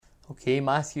Okay,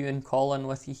 Matthew and Colin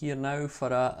with you here now for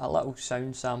a little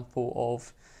sound sample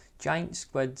of Giant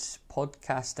Squid's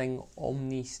podcasting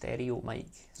Omni stereo mic.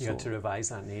 You had to revise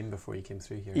that name before you came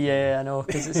through here. Yeah, I know,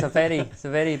 because it's a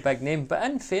very big name. But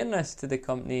in fairness to the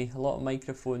company, a lot of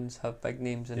microphones have big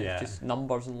names and it's just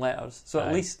numbers and letters. So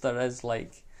at least there is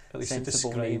like at least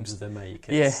sensible it describes names. the mic.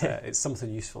 It's, it's something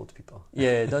useful to people.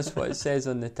 Yeah, that's what it says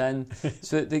on the tin.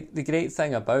 So the great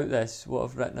thing about this, what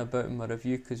I've written about in my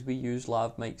review, because we use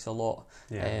lav mics a lot,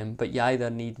 but you either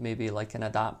need maybe like an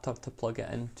adapter to plug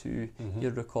it into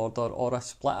your recorder or a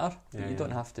splitter. But you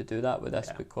don't have to do that with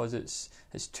this because it's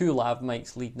two lav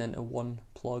mics leading into one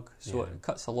plug, so it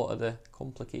cuts a lot of the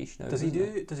complication out. Does he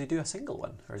do a single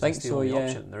one, or is think this the so, only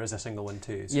option? There is a single one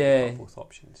too, so you've got both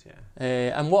options.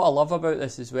 And what I love about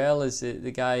this as well is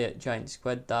the guy at Giant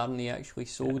Squid, Darren, he actually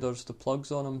solders the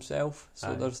plugs on himself,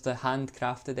 so there's the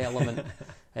handcrafted element.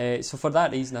 So for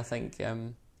that reason, I think there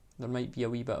might be a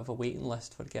wee bit of a waiting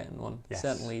list for getting one.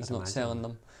 Certainly he's not selling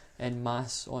them en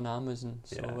masse on Amazon,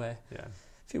 so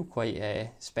feel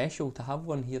quite special to have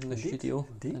one here in the studio.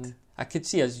 And I could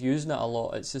see us using it a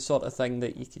lot. It's the sort of thing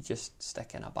that you could just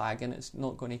stick in a bag and it's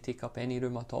not going to take up any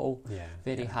room at all.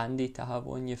 Very handy to have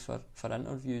on you for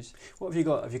interviews. What have you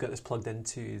got? Have you got this plugged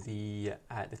into the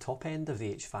at the top end of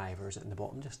the H5, or is it in the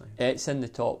bottom just now? It's in the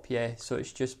top, so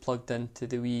it's just plugged into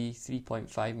the wee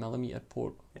 3.5mm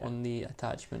port on the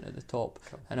attachment at the top.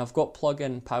 And I've got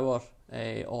plug-in power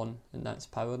on, and that's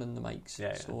powering the mics.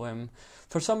 So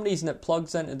for some reason it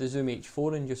plugs into the Zoom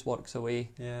H4 and just works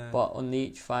away. But on the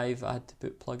H5 I had to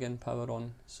put plug-in power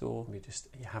on. So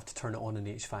you have to turn it on in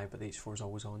the H5, but the H4 is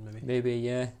always on.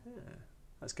 Maybe.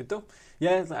 That's good though.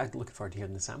 I'm looking forward to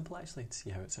hearing the sample actually to see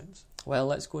how it sounds. Well,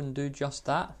 let's go and do just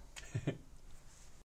that.